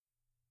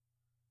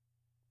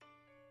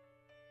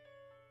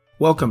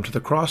Welcome to the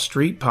Cross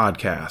Street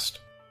Podcast.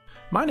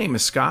 My name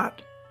is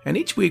Scott, and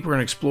each week we're going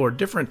to explore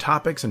different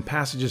topics and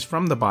passages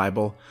from the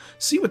Bible,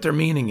 see what their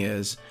meaning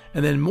is,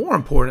 and then more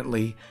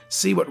importantly,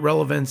 see what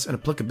relevance and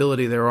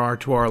applicability there are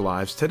to our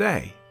lives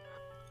today.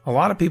 A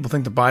lot of people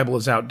think the Bible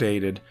is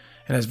outdated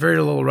and has very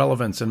little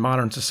relevance in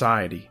modern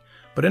society,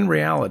 but in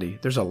reality,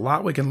 there's a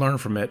lot we can learn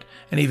from it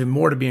and even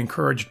more to be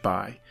encouraged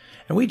by.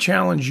 And we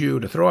challenge you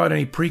to throw out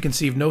any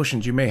preconceived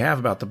notions you may have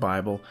about the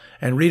Bible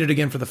and read it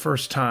again for the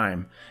first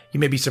time.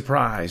 You may be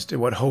surprised at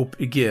what hope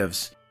it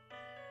gives.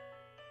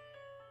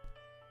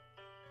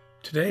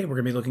 Today we're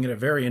going to be looking at a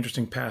very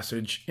interesting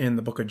passage in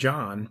the book of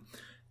John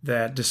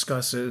that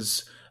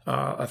discusses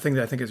a thing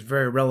that I think is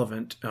very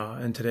relevant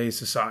in today's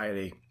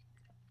society.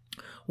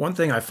 One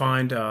thing I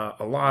find a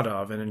lot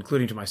of, and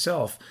including to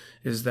myself,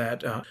 is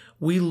that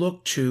we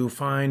look to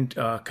find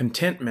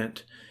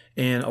contentment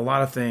in a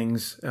lot of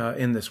things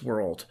in this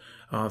world.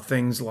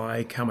 Things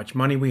like how much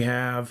money we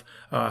have,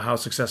 how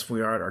successful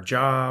we are at our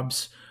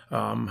jobs,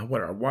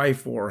 what our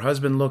wife or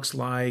husband looks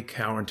like,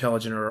 how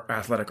intelligent or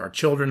athletic our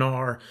children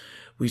are.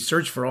 We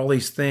search for all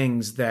these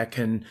things that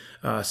can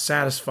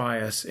satisfy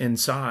us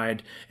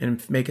inside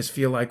and make us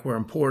feel like we're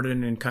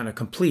important and kind of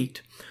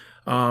complete.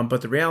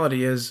 But the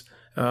reality is,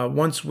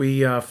 once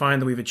we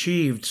find that we've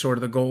achieved sort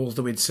of the goals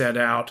that we'd set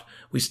out,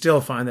 we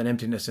still find that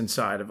emptiness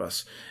inside of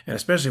us. And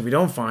especially if we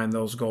don't find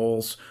those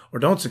goals or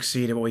don't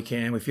succeed at what we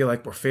can, we feel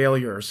like we're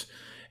failures.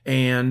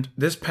 And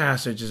this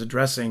passage is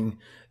addressing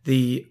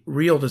the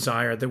real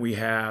desire that we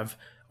have,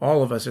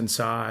 all of us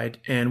inside,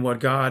 and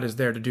what God is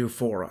there to do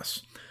for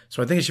us.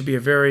 So I think it should be a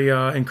very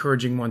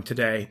encouraging one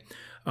today.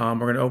 We're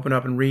going to open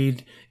up and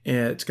read.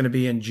 It's going to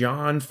be in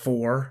John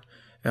 4.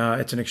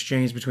 It's an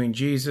exchange between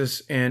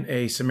Jesus and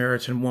a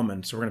Samaritan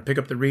woman. So we're going to pick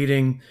up the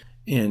reading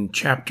in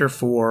chapter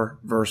 4,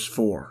 verse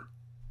 4.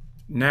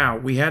 Now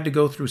we had to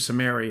go through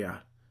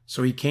Samaria.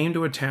 So he came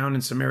to a town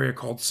in Samaria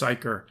called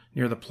Sychar,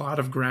 near the plot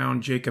of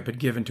ground Jacob had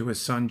given to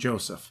his son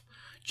Joseph.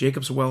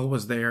 Jacob's well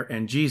was there,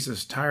 and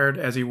Jesus, tired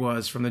as he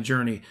was from the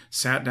journey,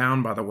 sat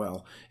down by the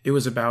well. It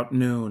was about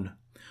noon.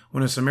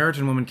 When a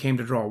Samaritan woman came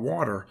to draw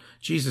water,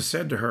 Jesus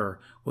said to her,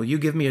 "Will you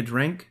give me a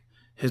drink?"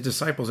 His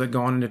disciples had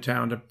gone into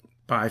town to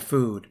buy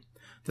food.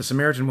 The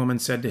Samaritan woman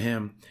said to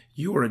him,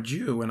 "You are a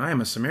Jew, and I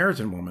am a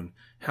Samaritan woman.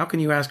 How can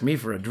you ask me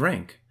for a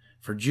drink?"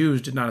 For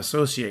Jews did not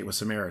associate with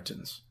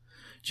Samaritans.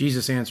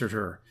 Jesus answered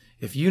her,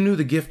 "If you knew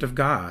the gift of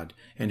God,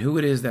 and who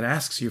it is that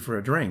asks you for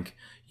a drink,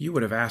 you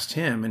would have asked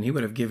him, and he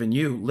would have given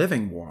you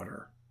living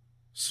water."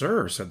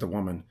 "Sir," said the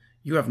woman,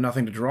 "you have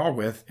nothing to draw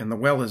with, and the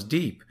well is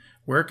deep.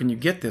 Where can you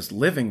get this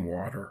living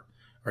water?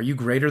 Are you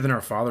greater than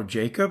our father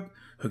Jacob,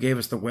 who gave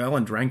us the well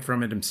and drank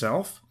from it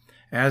himself,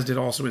 as did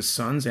also his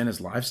sons and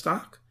his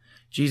livestock?"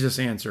 Jesus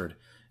answered,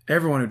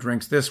 "Everyone who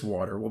drinks this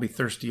water will be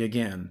thirsty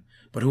again,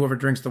 but whoever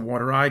drinks the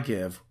water I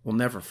give will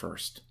never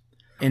thirst.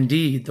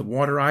 Indeed, the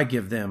water I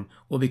give them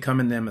will become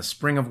in them a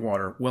spring of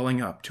water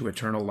welling up to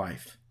eternal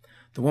life."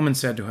 The woman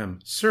said to him,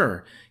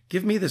 "Sir,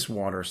 give me this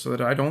water so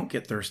that I don't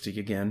get thirsty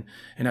again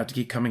and have to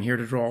keep coming here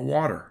to draw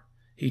water."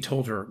 He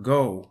told her,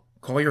 "Go,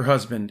 call your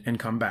husband and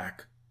come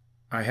back."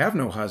 "I have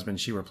no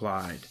husband," she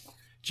replied.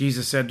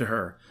 Jesus said to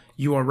her,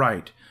 "You are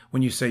right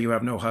when you say you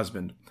have no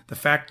husband. The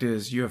fact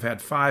is, you have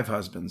had 5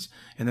 husbands,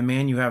 and the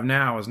man you have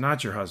now is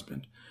not your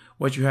husband.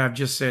 What you have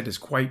just said is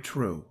quite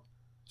true."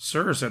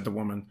 "Sir," said the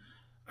woman,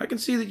 "I can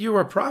see that you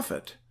are a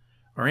prophet.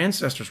 Our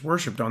ancestors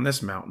worshipped on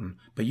this mountain,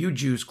 but you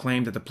Jews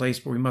claim that the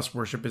place where we must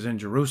worship is in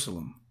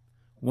Jerusalem."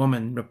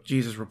 "Woman,"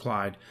 Jesus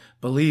replied,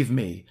 "believe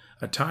me,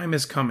 a time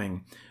is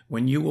coming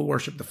when you will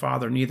worship the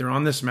Father neither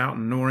on this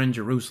mountain nor in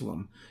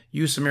Jerusalem.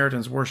 You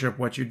Samaritans worship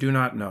what you do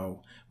not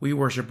know. We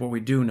worship what we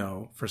do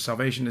know, for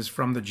salvation is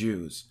from the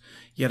Jews.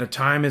 Yet a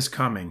time is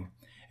coming,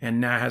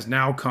 and has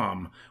now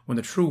come, when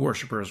the true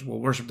worshipers will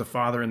worship the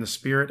Father in the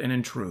Spirit and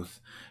in truth,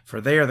 for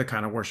they are the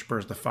kind of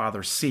worshipers the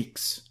Father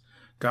seeks.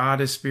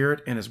 God is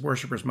spirit, and his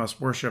worshipers must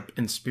worship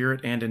in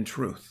spirit and in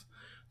truth."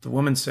 The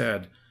woman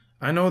said,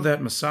 "I know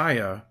that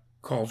Messiah,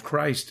 called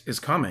Christ, is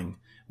coming.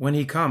 When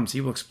he comes, he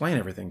will explain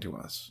everything to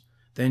us."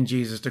 Then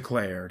Jesus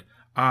declared,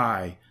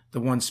 "I, the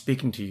one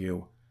speaking to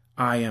you,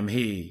 I am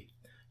he."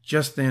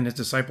 Just then his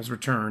disciples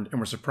returned and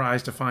were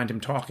surprised to find him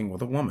talking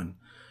with a woman.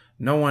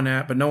 No one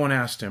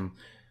asked him,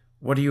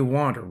 "What do you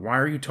want?" or "Why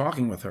are you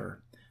talking with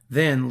her?"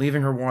 Then,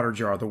 leaving her water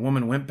jar, the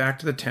woman went back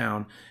to the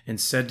town and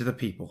said to the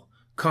people,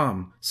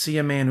 "Come, see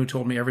a man who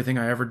told me everything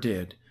I ever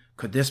did.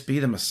 Could this be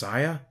the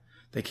Messiah?"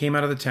 They came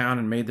out of the town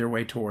and made their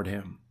way toward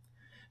him.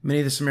 Many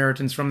of the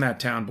Samaritans from that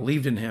town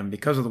believed in him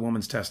because of the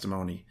woman's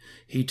testimony.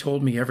 "He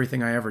told me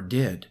everything I ever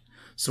did."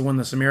 So when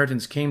the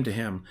Samaritans came to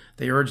him,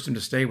 they urged him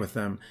to stay with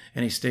them,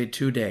 and he stayed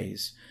 2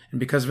 days. And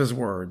because of his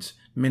words,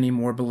 many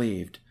more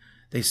believed.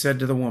 They said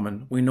to the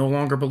woman, "We no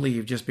longer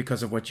believe just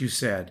because of what you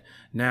said.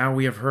 Now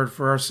we have heard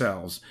for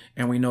ourselves,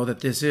 and we know that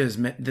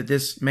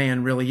this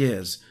man really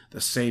is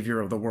the Savior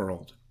of the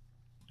world."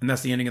 And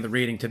that's the ending of the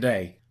reading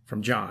today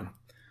from John.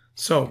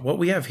 So what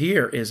we have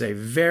here is a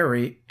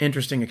very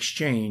interesting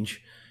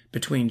exchange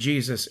between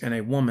Jesus and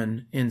a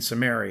woman in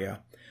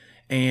Samaria.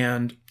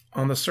 And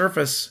on the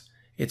surface,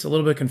 it's a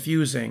little bit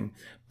confusing,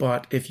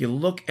 but if you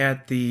look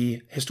at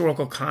the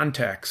historical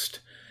context,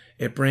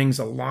 it brings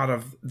a lot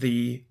of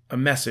the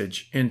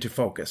message into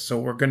focus. So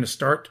we're going to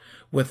start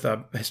with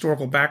a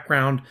historical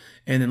background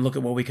and then look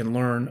at what we can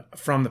learn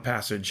from the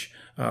passage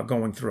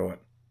going through it.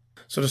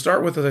 So to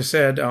start with, as I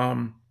said,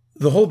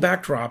 the whole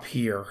backdrop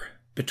here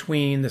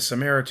between the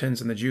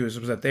Samaritans and the Jews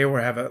was that they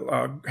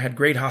had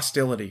great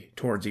hostility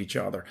towards each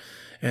other.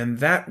 And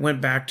that went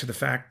back to the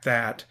fact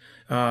that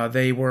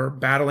they were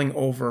battling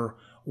over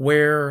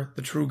where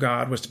the true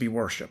God was to be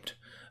worshipped.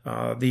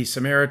 The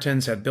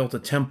Samaritans had built a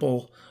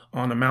temple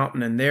on a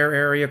mountain in their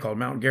area called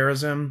Mount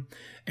Gerizim,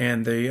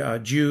 and the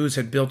Jews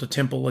had built a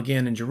temple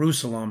again in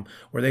Jerusalem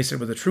where they said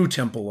where the true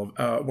temple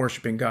of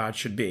worshiping God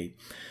should be.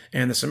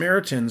 And the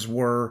Samaritans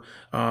were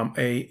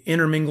a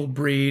intermingled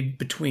breed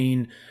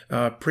between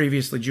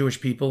previously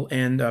Jewish people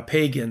and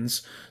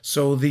pagans.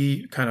 So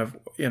the kind of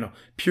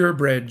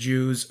purebred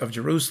Jews of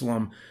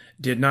Jerusalem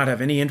did not have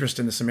any interest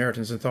in the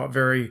Samaritans and thought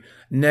very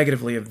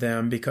negatively of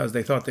them because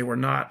they thought they were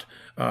not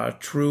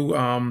true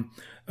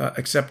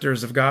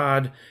acceptors of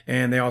God,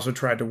 and they also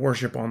tried to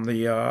worship on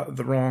the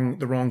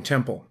wrong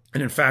temple.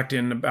 And in fact,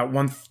 in about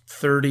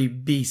 130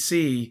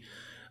 BC,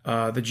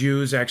 the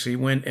Jews actually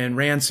went and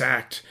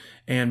ransacked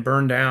and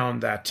burned down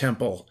that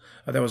temple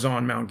that was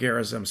on Mount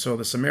Gerizim. So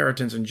the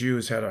Samaritans and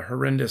Jews had a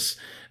horrendous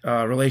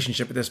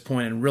relationship at this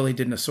point and really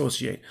didn't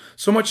associate.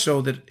 So much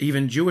so that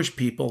even Jewish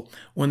people,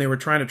 when they were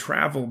trying to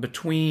travel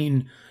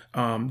between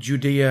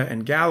Judea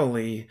and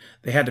Galilee,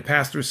 they had to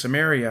pass through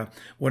Samaria,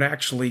 would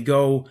actually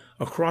go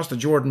across the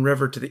Jordan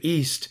River to the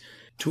east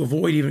to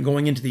avoid even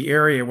going into the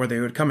area where they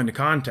would come into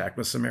contact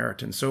with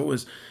Samaritans. So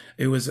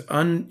it was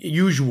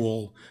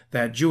unusual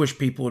that Jewish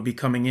people would be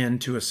coming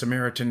into a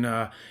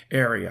Samaritan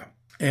area.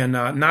 And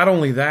not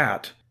only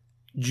that,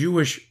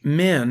 Jewish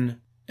men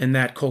in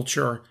that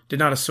culture did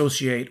not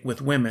associate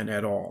with women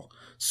at all.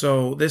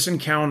 So this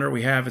encounter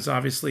we have is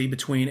obviously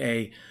between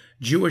a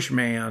Jewish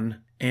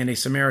man and a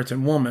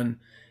Samaritan woman,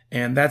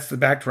 and that's the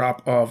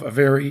backdrop of a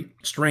very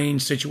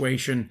strange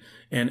situation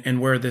and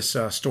where this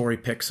story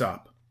picks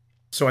up.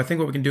 So I think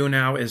what we can do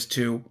now is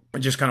to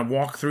just kind of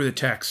walk through the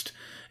text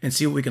and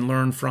see what we can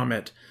learn from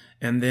it,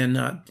 and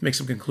then make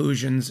some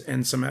conclusions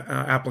and some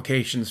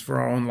applications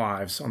for our own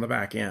lives on the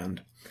back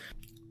end.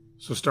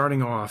 So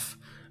starting off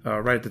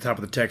right at the top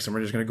of the text, and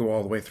we're just going to go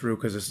all the way through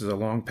because this is a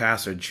long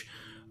passage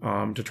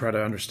to try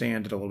to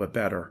understand it a little bit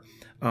better.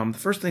 The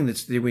first thing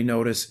that we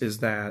notice is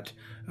that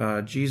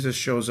Jesus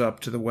shows up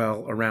to the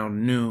well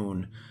around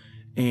noon,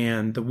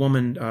 and the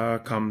woman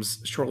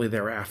comes shortly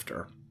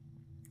thereafter.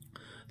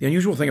 The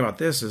unusual thing about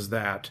this is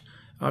that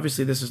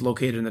obviously this is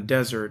located in the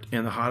desert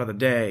in the hot of the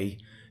day,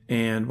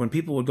 and when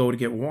people would go to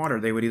get water,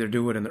 they would either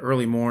do it in the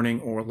early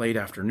morning or late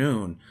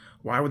afternoon.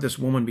 Why would this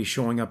woman be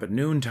showing up at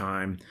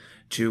noontime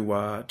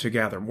to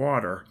gather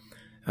water?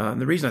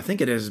 And the reason I think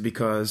it is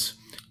because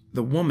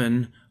the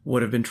woman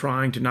would have been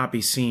trying to not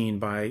be seen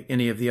by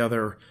any of the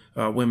other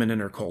women in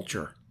her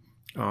culture.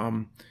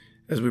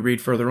 As we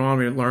read further on,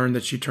 we learn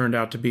that she turned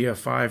out to be a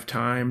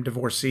 5-time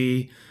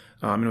divorcee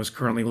and was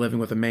currently living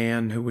with a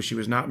man who she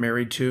was not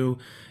married to.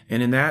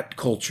 And in that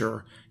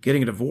culture,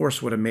 getting a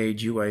divorce would have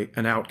made you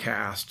an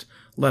outcast,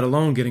 let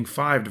alone getting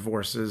 5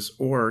 divorces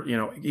or,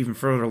 even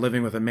further,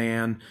 living with a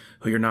man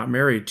who you're not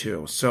married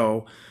to.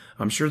 So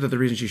I'm sure that the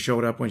reason she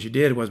showed up when she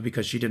did was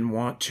because she didn't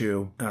want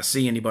to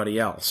see anybody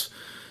else.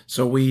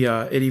 So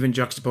it even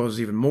juxtaposes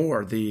even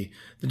more the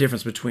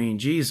difference between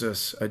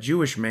Jesus, a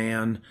Jewish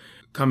man,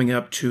 coming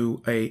up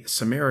to a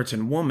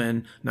Samaritan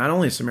woman, not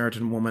only a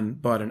Samaritan woman,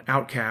 but an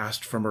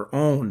outcast from her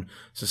own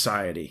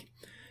society.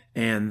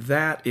 And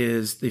that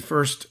is the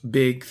first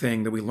big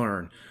thing that we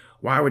learn.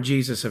 Why would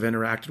Jesus have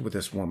interacted with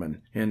this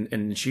woman?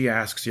 And she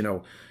asks,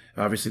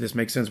 obviously this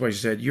makes sense why she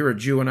said, "You're a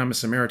Jew and I'm a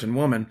Samaritan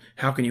woman.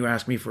 How can you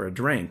ask me for a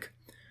drink?"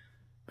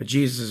 But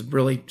Jesus is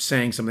really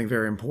saying something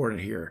very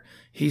important here.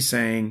 He's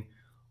saying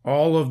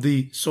all of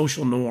the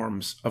social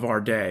norms of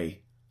our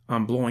day,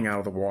 I'm blowing out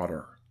of the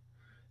water.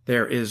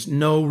 There is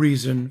no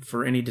reason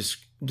for any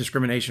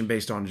discrimination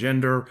based on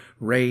gender,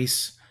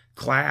 race,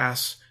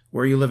 class,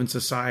 where you live in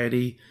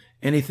society,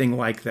 anything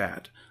like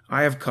that.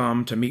 I have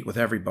come to meet with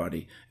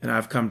everybody, and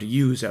I've come to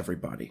use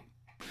everybody.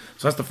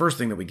 So that's the first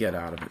thing that we get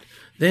out of it.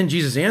 Then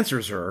Jesus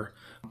answers her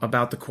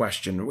about the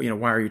question,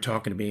 why are you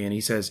talking to me? And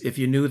he says, if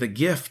you knew the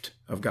gift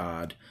of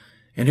God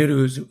and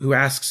who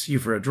asks you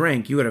for a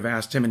drink, you would have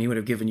asked him and he would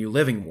have given you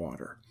living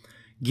water.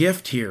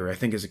 Gift here, I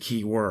think, is a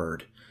key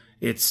word.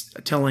 It's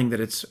telling that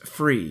it's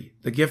free.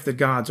 The gift that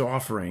God's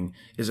offering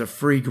is a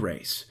free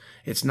grace.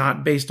 It's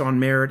not based on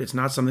merit. It's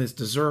not something that's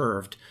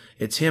deserved.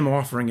 It's him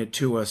offering it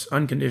to us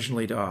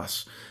unconditionally to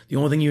us. The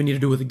only thing you need to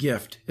do with the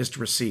gift is to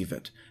receive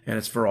it, and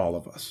it's for all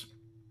of us.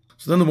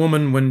 So then the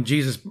woman, when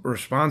Jesus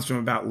responds to him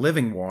about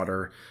living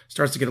water,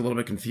 starts to get a little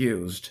bit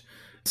confused.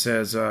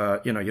 Says, you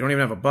don't even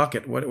have a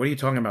bucket. What are you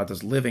talking about,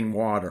 this living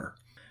water?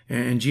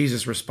 And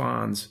Jesus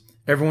responds,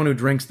 everyone who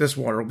drinks this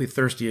water will be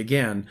thirsty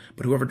again,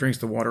 but whoever drinks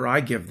the water I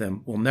give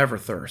them will never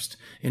thirst.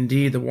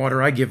 Indeed, the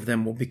water I give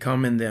them will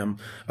become in them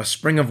a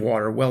spring of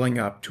water welling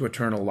up to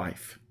eternal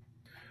life.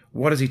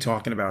 What is he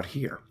talking about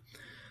here?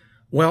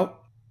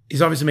 Well,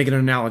 he's obviously making an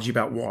analogy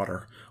about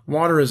water.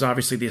 Water is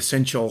obviously the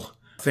essential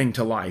thing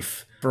to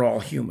life for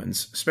all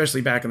humans,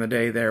 especially back in the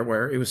day there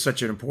where it was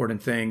such an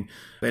important thing.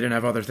 They didn't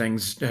have other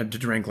things to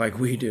drink like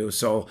we do.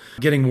 So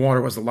getting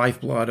water was the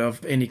lifeblood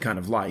of any kind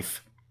of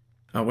life.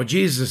 What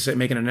Jesus is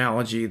making an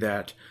analogy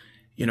that,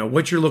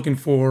 what you're looking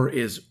for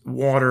is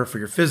water for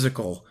your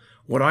physical.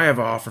 What I have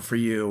to offer for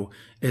you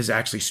is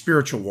actually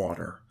spiritual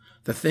water,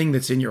 the thing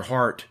that's in your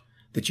heart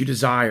that you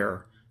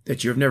desire,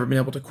 that you have never been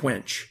able to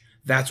quench.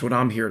 That's what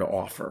I'm here to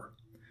offer.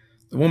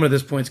 The woman at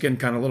this point is getting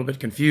kind of a little bit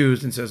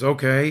confused and says,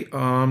 okay,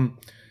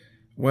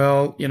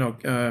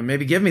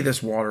 maybe give me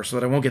this water so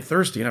that I won't get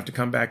thirsty and have to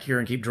come back here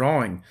and keep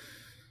drawing.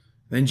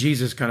 Then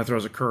Jesus kind of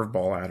throws a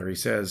curveball at her. He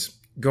says,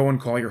 go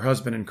and call your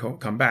husband and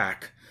come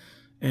back.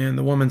 And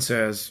the woman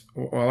says,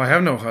 well, I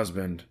have no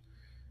husband.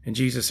 And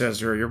Jesus says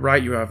to her, you're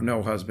right, you have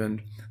no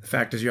husband. The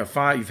fact is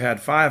you've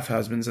had 5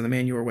 husbands, and the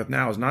man you are with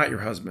now is not your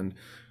husband.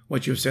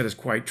 What you have said is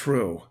quite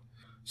true.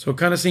 So it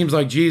kind of seems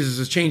like Jesus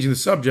is changing the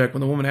subject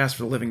when the woman asks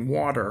for the living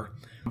water.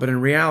 But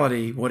in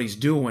reality, what he's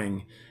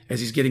doing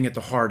is he's getting at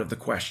the heart of the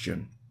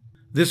question.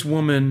 This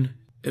woman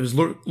is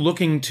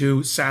looking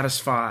to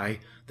satisfy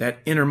that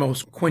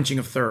innermost quenching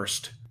of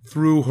thirst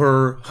through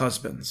her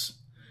husbands.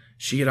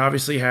 She had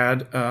obviously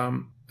had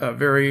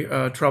very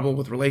trouble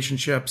with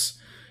relationships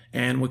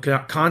and was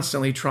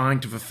constantly trying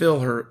to fulfill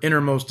her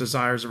innermost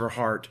desires of her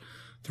heart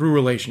through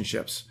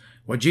relationships.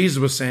 What Jesus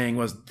was saying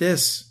was,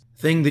 this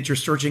thing that you're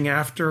searching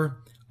after,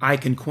 I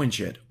can quench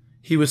it.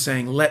 He was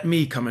saying, let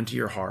me come into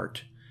your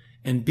heart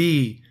and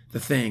be the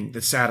thing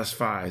that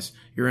satisfies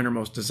your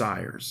innermost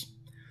desires.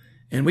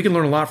 And we can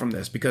learn a lot from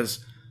this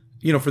because,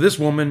 for this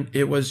woman,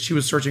 she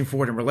was searching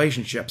for it in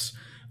relationships.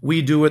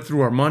 We do it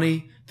through our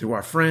money, through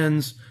our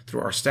friends,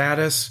 through our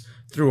status,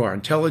 through our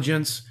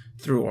intelligence,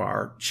 through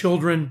our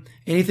children,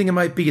 anything it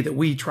might be that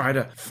we try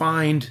to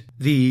find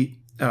the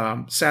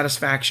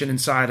satisfaction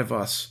inside of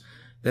us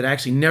that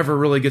actually never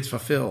really gets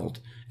fulfilled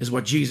is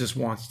what Jesus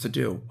wants to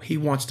do. He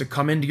wants to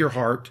come into your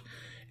heart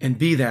and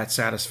be that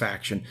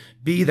satisfaction,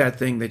 be that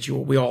thing that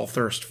we all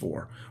thirst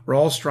for. We're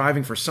all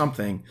striving for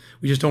something.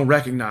 We just don't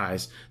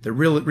recognize that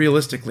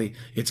realistically,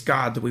 it's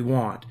God that we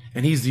want.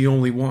 And he's the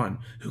only one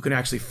who can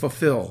actually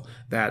fulfill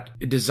that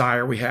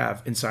desire we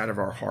have inside of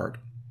our heart.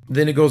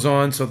 Then it goes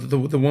on. So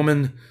the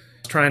woman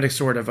is trying to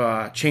sort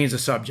of change the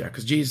subject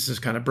because Jesus has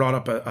kind of brought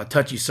up a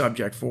touchy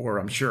subject for her,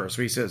 I'm sure.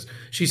 So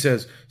she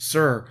says,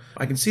 sir,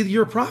 I can see that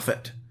you're a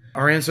prophet.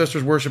 Our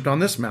ancestors worshipped on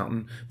this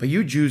mountain, but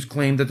you Jews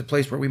claim that the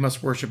place where we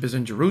must worship is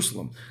in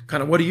Jerusalem.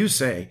 Kind of, what do you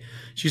say?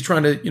 She's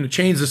trying to,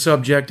 change the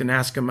subject and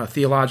ask him a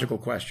theological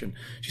question.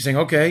 She's saying,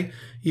 okay,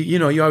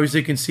 you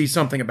obviously can see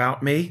something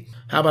about me.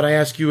 How about I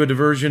ask you a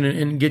diversion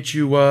and get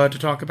you to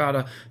talk about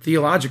a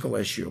theological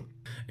issue?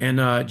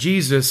 And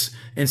Jesus,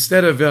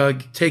 instead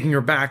of taking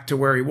her back to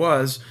where he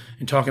was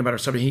and talking about her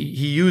subject,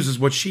 he uses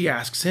what she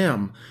asks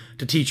him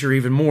to teach her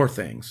even more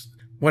things.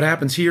 What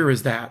happens here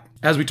is that,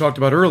 as we talked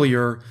about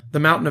earlier, the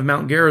mountain of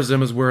Mount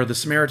Gerizim is where the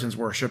Samaritans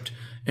worshipped,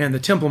 and the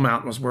Temple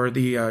Mountain was where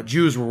the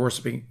Jews were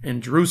worshiping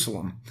in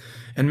Jerusalem.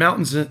 And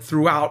mountains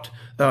throughout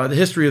the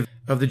history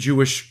of the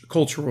Jewish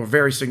culture were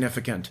very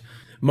significant.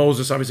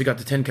 Moses obviously got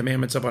the 10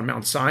 Commandments up on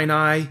Mount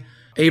Sinai.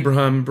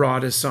 Abraham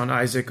brought his son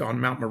Isaac on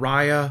Mount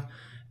Moriah.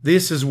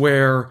 This is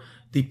where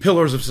the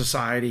pillars of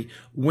society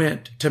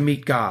went to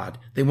meet God.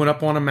 They went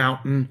up on a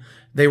mountain.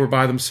 They were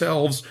by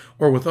themselves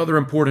or with other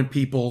important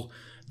people.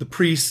 The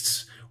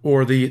priests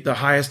or the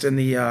highest in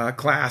the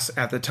class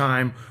at the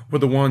time were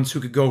the ones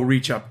who could go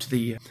reach out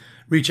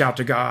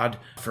to God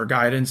for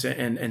guidance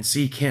and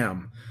seek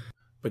him.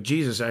 But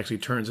Jesus actually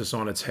turns this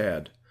on its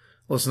head.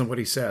 Listen to what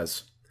he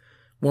says.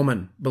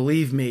 Woman,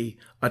 believe me,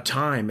 a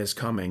time is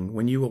coming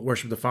when you will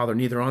worship the Father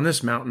neither on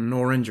this mountain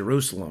nor in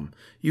Jerusalem.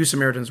 You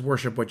Samaritans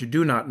worship what you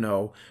do not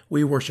know.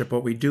 We worship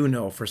what we do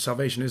know, for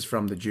salvation is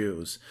from the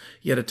Jews.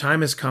 Yet a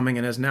time is coming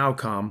and has now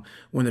come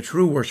when the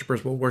true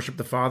worshipers will worship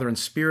the Father in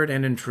spirit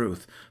and in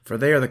truth, for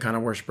they are the kind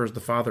of worshipers the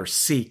Father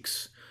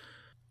seeks.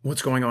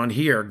 What's going on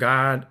here?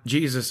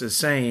 Jesus is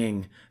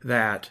saying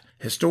that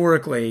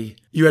historically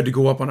you had to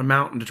go up on a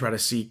mountain to try to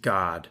seek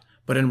God.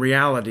 But in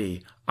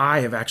reality,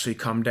 I have actually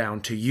come down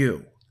to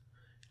you.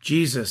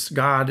 Jesus,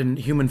 God in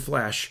human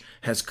flesh,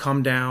 has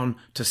come down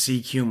to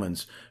seek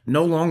humans.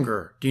 No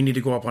longer do you need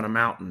to go up on a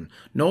mountain.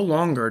 No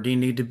longer do you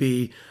need to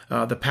be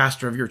the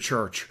pastor of your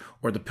church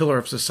or the pillar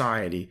of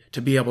society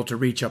to be able to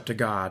reach up to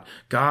God.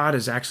 God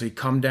has actually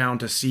come down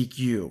to seek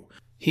you.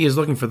 He is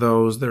looking for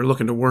those that are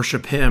looking to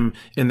worship him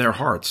in their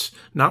hearts,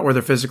 not where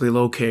they're physically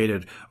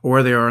located or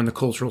where they are in the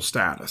cultural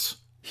status.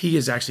 He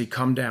has actually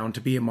come down to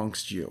be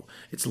amongst you.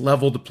 It's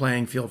leveled the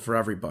playing field for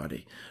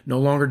everybody. No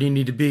longer do you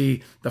need to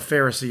be the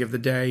Pharisee of the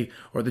day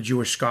or the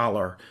Jewish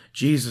scholar.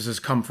 Jesus has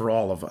come for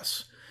all of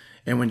us.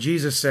 And when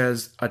Jesus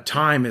says a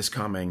time is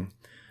coming,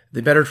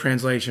 the better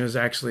translation is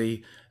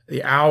actually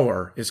the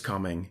hour is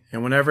coming.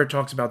 And whenever it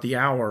talks about the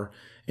hour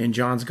in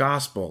John's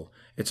gospel,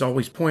 it's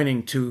always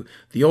pointing to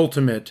the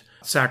ultimate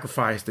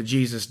sacrifice that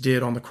Jesus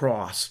did on the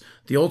cross,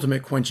 the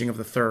ultimate quenching of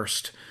the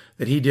thirst,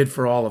 that he did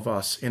for all of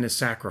us in his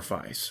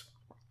sacrifice.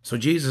 So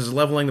Jesus is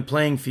leveling the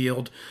playing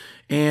field,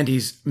 and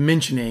he's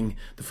mentioning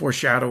the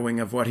foreshadowing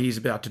of what he's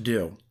about to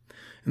do.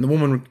 And the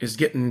woman is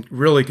getting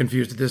really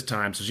confused at this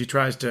time, so she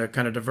tries to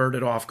kind of divert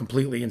it off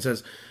completely and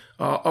says,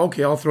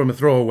 okay, I'll throw him a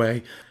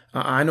throwaway.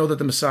 I know that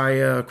the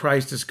Messiah,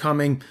 Christ, is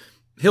coming.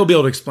 He'll be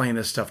able to explain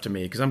this stuff to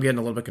me because I'm getting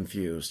a little bit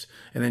confused.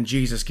 And then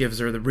Jesus gives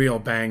her the real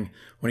bang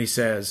when he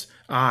says,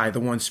 I,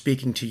 the one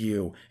speaking to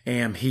you,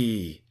 am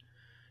he.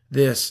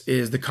 This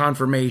is the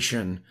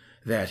confirmation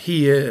that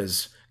he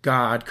is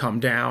God come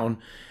down,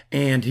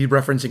 and he's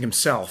referencing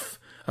himself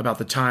about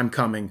the time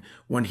coming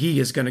when he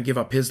is going to give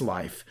up his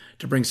life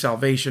to bring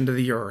salvation to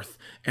the earth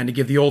and to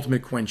give the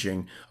ultimate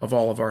quenching of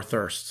all of our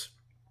thirsts.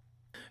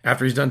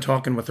 After he's done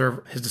talking with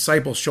her, his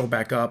disciples show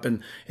back up,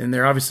 and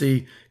they're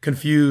obviously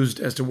confused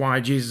as to why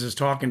Jesus is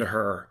talking to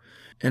her,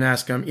 and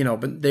ask him,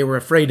 but they were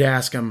afraid to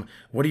ask him,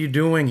 what are you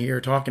doing here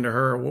talking to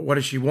her? What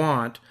does she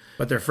want?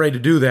 But they're afraid to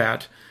do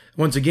that.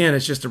 Once again,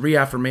 it's just a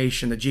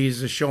reaffirmation that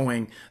Jesus is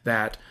showing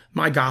that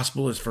my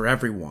gospel is for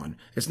everyone.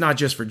 It's not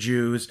just for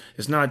Jews.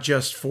 It's not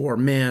just for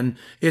men.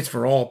 It's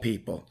for all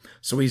people.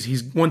 So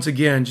he's once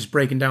again just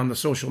breaking down the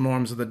social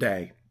norms of the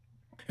day.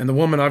 And the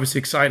woman, obviously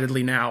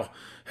excitedly now,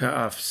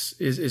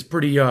 is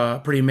pretty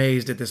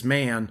amazed at this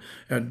man,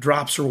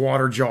 drops her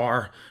water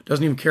jar,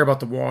 doesn't even care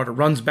about the water,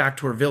 runs back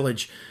to her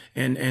village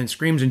and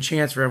screams and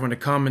chants for everyone to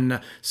come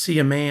and see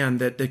a man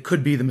that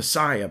could be the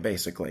Messiah,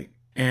 basically.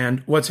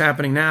 And what's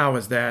happening now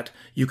is that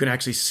you can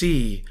actually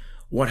see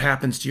what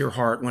happens to your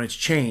heart when it's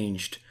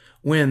changed,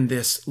 when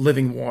this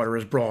living water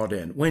is brought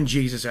in, when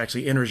Jesus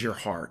actually enters your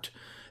heart.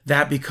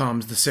 That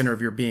becomes the center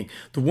of your being.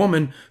 The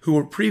woman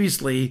who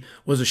previously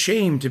was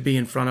ashamed to be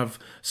in front of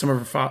some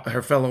of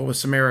her fellow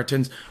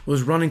Samaritans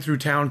was running through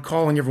town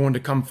calling everyone to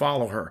come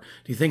follow her.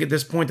 Do you think at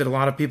this point that a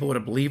lot of people would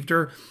have believed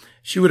her?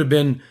 She would have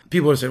been,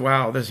 people would have said,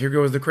 wow, here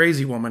goes the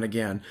crazy woman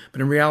again.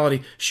 But in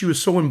reality, she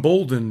was so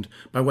emboldened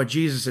by what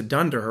Jesus had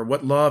done to her,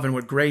 what love and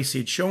what grace he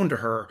had shown to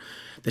her,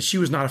 that she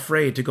was not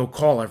afraid to go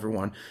call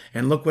everyone.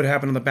 And look what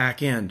happened on the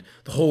back end.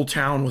 The whole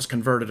town was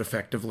converted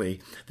effectively,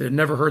 that had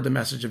never heard the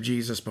message of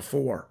Jesus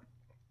before.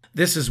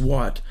 This is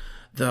what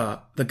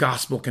the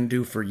gospel can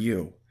do for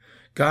you.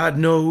 God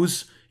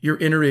knows your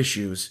inner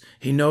issues.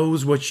 He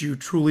knows what you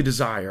truly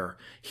desire.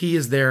 He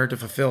is there to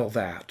fulfill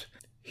that.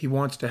 He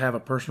wants to have a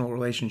personal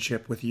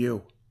relationship with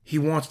you. He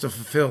wants to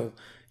fulfill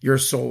your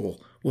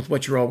soul with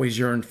what you're always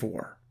yearned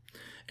for.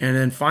 And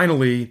then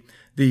finally,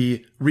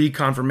 the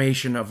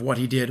reconfirmation of what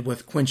he did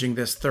with quenching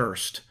this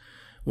thirst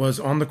was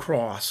on the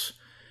cross.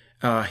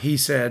 He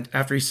said,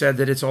 after he said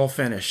that it's all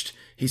finished,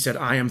 he said,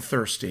 I am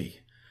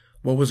thirsty.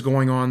 What was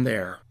going on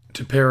there?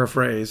 To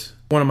paraphrase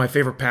one of my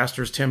favorite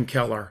pastors, Tim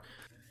Keller,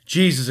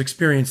 Jesus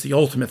experienced the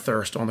ultimate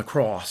thirst on the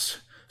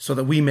cross so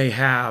that we may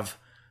have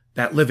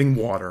that living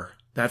water,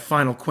 that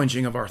final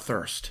quenching of our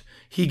thirst.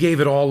 He gave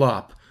it all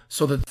up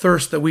so that the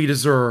thirst that we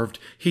deserved,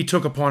 he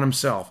took upon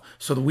himself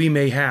so that we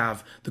may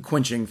have the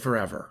quenching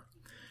forever.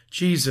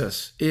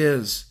 Jesus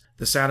is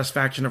the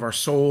satisfaction of our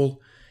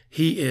soul.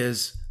 He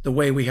is the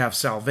way we have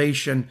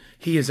salvation.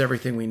 He is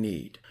everything we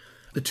need.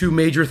 The two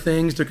major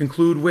things to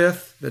conclude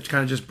with that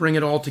kind of just bring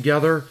it all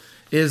together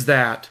is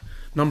that,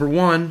 number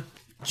one,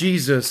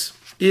 Jesus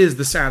is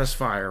the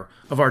satisfier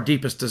of our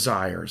deepest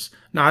desires,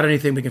 not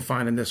anything we can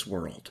find in this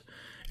world.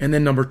 And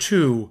then number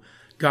two,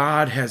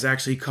 God has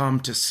actually come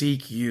to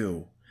seek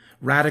you.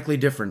 Radically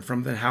different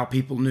from how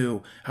people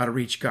knew how to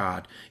reach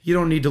God. You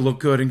don't need to look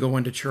good and go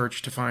into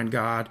church to find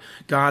God.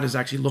 God is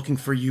actually looking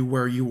for you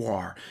where you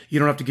are. You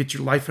don't have to get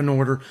your life in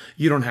order.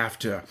 You don't have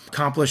to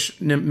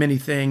accomplish many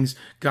things.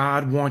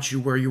 God wants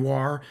you where you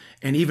are.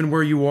 And even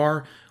where you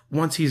are,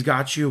 once he's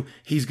got you,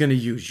 he's going to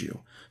use you.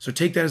 So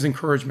take that as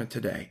encouragement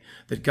today,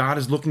 that God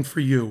is looking for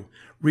you.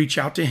 Reach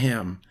out to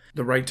him.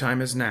 The right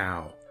time is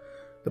now.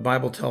 The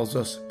Bible tells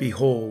us,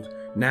 behold,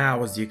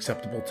 now is the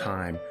acceptable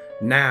time.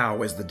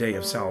 Now is the day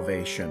of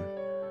salvation.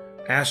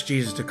 Ask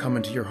Jesus to come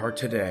into your heart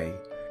today,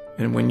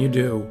 and when you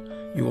do,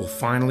 you will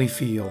finally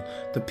feel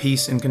the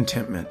peace and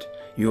contentment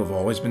you have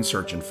always been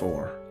searching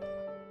for.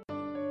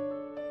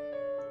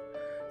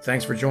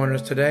 Thanks for joining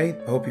us today.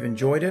 I hope you've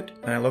enjoyed it,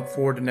 and I look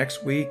forward to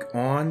next week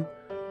on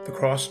the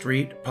Cross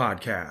Street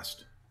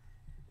Podcast.